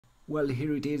Well,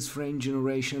 here it is, frame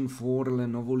generation for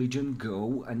Lenovo Legion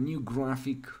Go, a new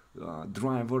graphic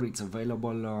driver. It's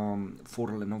available for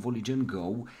Lenovo Legion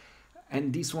Go,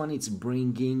 and this one it's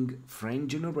bringing frame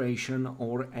generation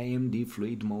or AMD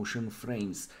fluid motion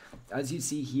frames. As you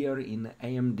see here in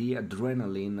AMD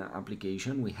Adrenaline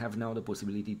application, we have now the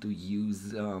possibility to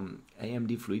use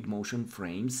AMD fluid motion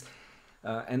frames,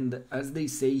 and as they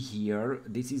say here,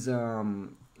 this is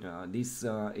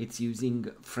it's using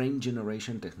frame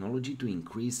generation technology to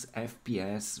increase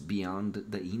FPS beyond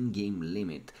the in-game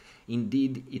limit.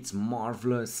 Indeed, it's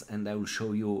marvelous, and I will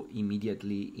show you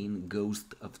immediately in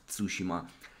Ghost of Tsushima.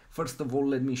 First of all,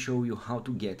 let me show you how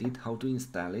to get it, how to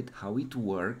install it, how it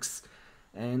works,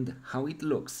 and how it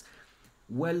looks.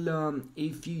 Well,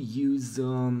 if you use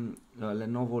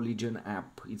Lenovo Legion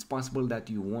app, it's possible that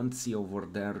you won't see over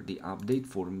there the update.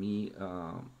 For me,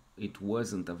 it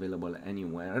wasn't available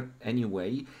anywhere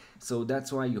anyway, so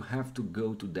that's why you have to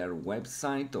go to their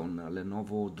website on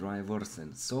Lenovo drivers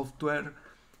and software,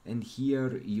 and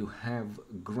here you have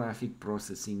graphic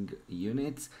processing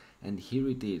units, and here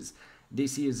it is.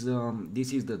 This is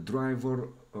the driver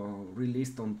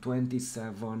released on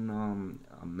 27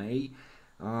 May.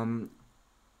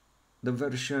 The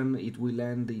version it will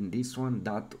end in this one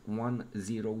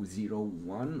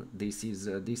 .1001. This is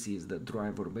the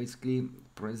driver. Basically,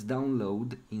 press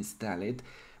download, install it,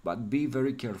 but be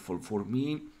very careful. For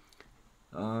me,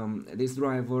 this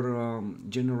driver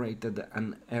generated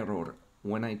an error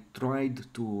when I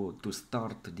tried to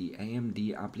start the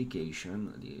AMD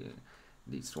application.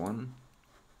 This one,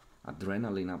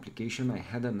 Adrenaline application. I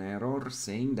had an error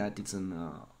saying that it's an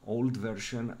old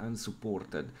version,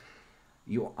 unsupported.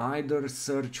 You either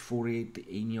search for it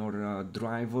in your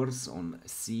drivers on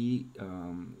C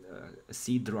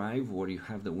drive, where you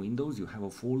have the Windows, you have a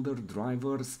folder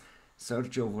drivers,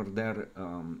 search over there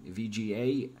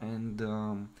VGA, and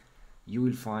you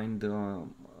will find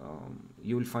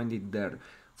it there.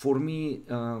 For me,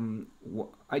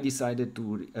 I decided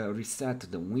to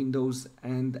reset the Windows,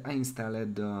 and I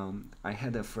installed. I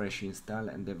had a fresh install,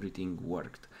 and everything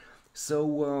worked.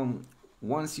 So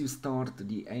once you start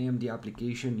the AMD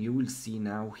application, you will see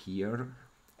now here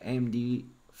AMD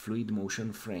fluid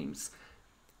motion frames.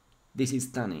 This is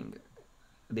stunning.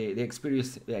 The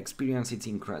experience is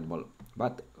incredible.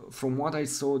 But from what I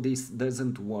saw, this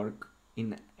doesn't work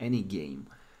in any game.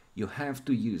 You have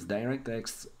to use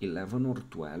DirectX 11 or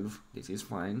 12. This is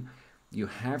fine. You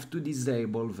have to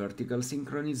disable vertical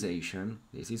synchronization.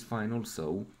 This is fine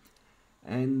also.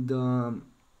 And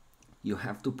you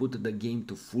have to put the game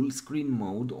to full screen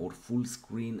mode or full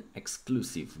screen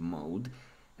exclusive mode,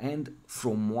 and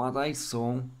from what I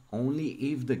saw, only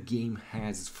if the game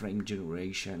has frame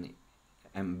generation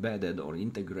embedded or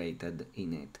integrated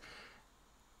in it.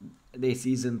 This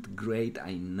isn't great,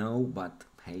 I know, but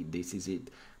hey, this is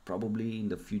it. Probably in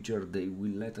the future they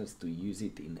will let us to use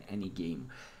it in any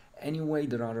game. Anyway,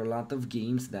 there are a lot of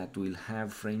games that will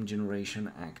have frame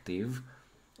generation active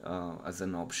as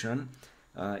an option.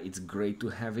 It's great to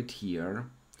have it here.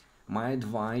 My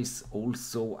advice,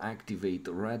 also activate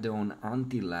Radeon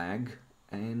anti-lag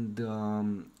and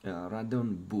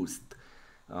Radeon boost.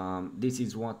 This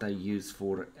is what I use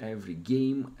for every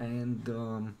game, and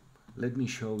let me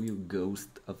show you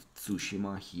Ghost of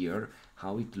Tsushima here,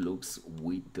 how it looks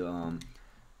with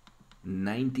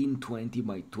 1920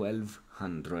 by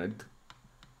 1200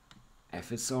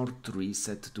 FSR 3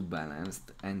 set to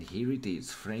balanced, and here it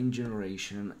is, frame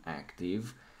generation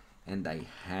active, and I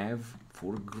have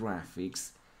for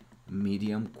graphics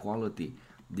medium quality.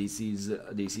 This is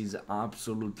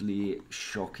absolutely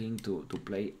shocking to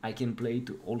play. I can play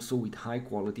it also with high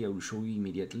quality. I will show you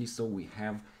immediately. So we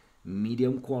have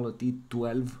medium quality,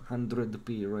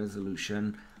 1200p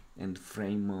resolution, and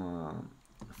frame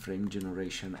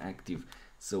generation active.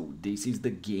 So this is the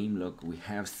game. Look, we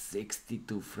have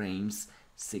 62 frames,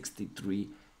 63.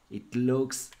 It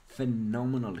looks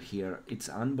phenomenal here. It's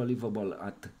unbelievable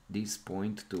at this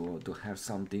point to have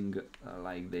something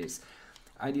like this.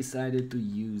 I decided to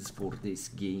use for this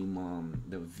game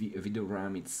the video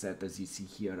RAM. It's set, as you see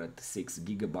here, at 6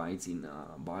 GB in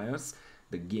BIOS.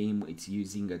 The game it's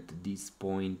using at this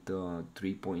point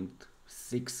 3.6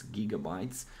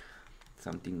 GB.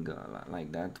 Something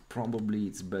like that. Probably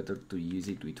it's better to use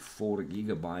it with 4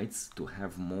 GB to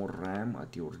have more RAM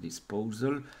at your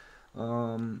disposal.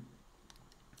 I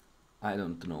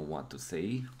don't know what to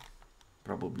say.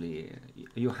 Probably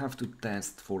you have to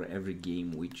test for every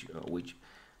game which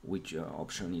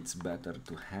option it's better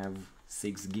to have.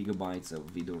 6 GB of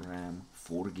video RAM,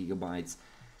 4 GB.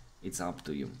 It's up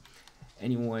to you.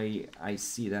 Anyway, I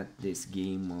see that this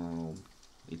game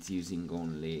it's using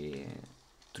only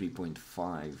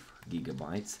 3.5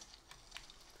 gigabytes.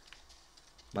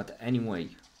 But anyway,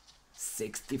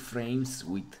 60 frames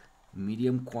with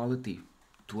medium quality,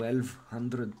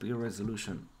 1200p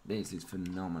resolution. This is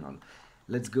phenomenal.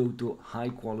 Let's go to high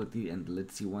quality and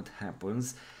let's see what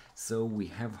happens. So we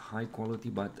have high quality,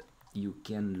 but you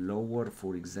can lower,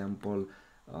 for example,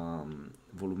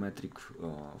 volumetric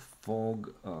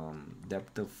fog,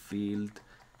 depth of field,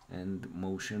 and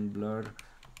motion blur.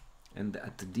 And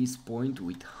at this point,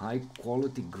 with high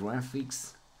quality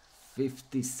graphics,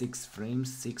 56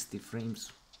 frames, 60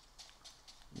 frames.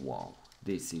 Wow,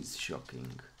 this is shocking.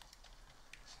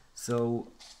 So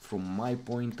from my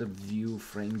point of view,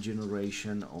 frame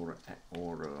generation or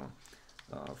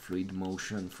fluid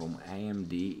motion from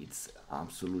AMD, it's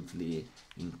absolutely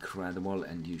incredible,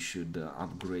 and you should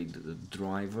upgrade the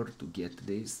driver to get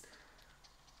this.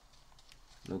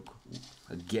 Look,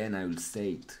 again I will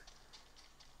say it,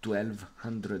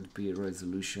 1200p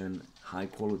resolution, high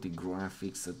quality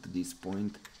graphics at this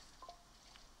point.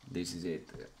 This is it.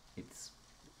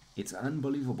 It's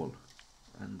unbelievable,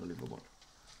 unbelievable.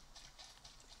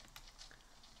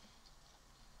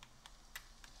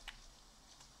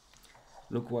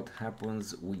 Look what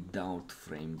happens without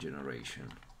frame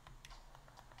generation.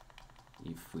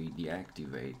 If we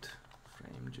deactivate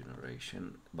frame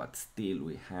generation, but still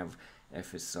we have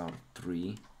FSR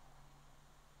 3.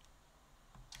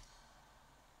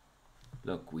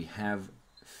 Look, we have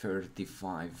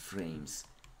 35 frames,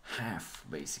 half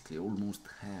basically, almost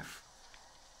half.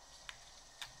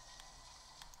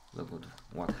 Look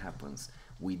what happens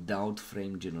without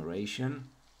frame generation,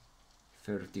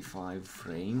 35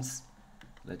 frames.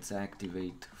 Let's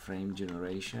activate frame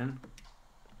generation.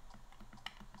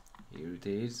 Here it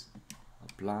is,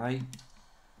 apply,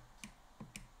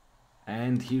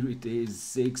 and here it is,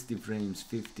 60 frames,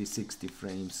 50, 60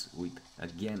 frames with,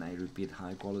 again I repeat,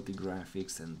 high quality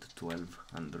graphics and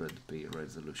 1200p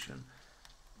resolution.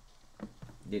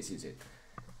 This is it.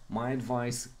 My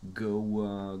advice,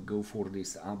 go for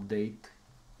this update.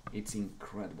 It's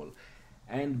incredible.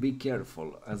 And be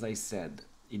careful, as I said,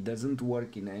 it doesn't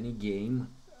work in any game.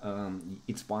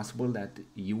 It's possible that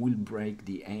you will break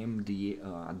the AMD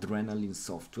Adrenaline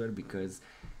software, because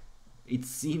it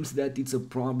seems that it's a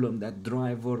problem that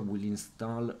driver will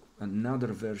install another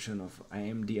version of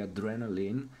AMD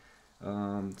Adrenaline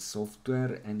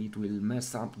software, and it will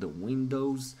mess up the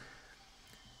Windows.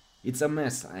 It's a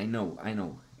mess, I know.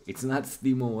 It's not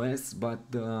SteamOS, but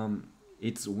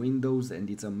it's Windows, and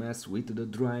it's a mess with the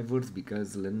drivers,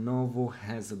 because Lenovo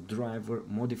has a driver,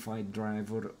 modified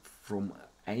driver from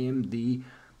AMD,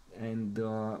 and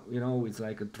you know, it's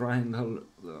like a triangle.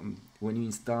 When you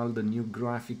install the new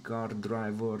graphic card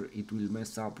driver, it will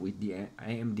mess up with the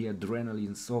AMD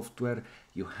Adrenaline software.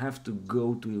 You have to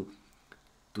go to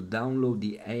download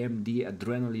the AMD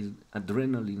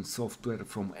Adrenaline software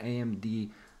from AMD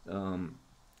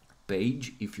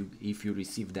page if you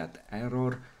receive that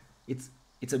error.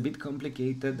 It's a bit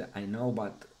complicated, I know,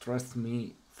 but trust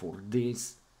me, for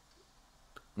this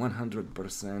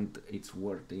 100% it's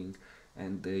working,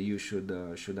 and you should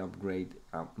upgrade,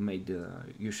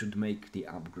 you should make the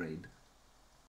upgrade.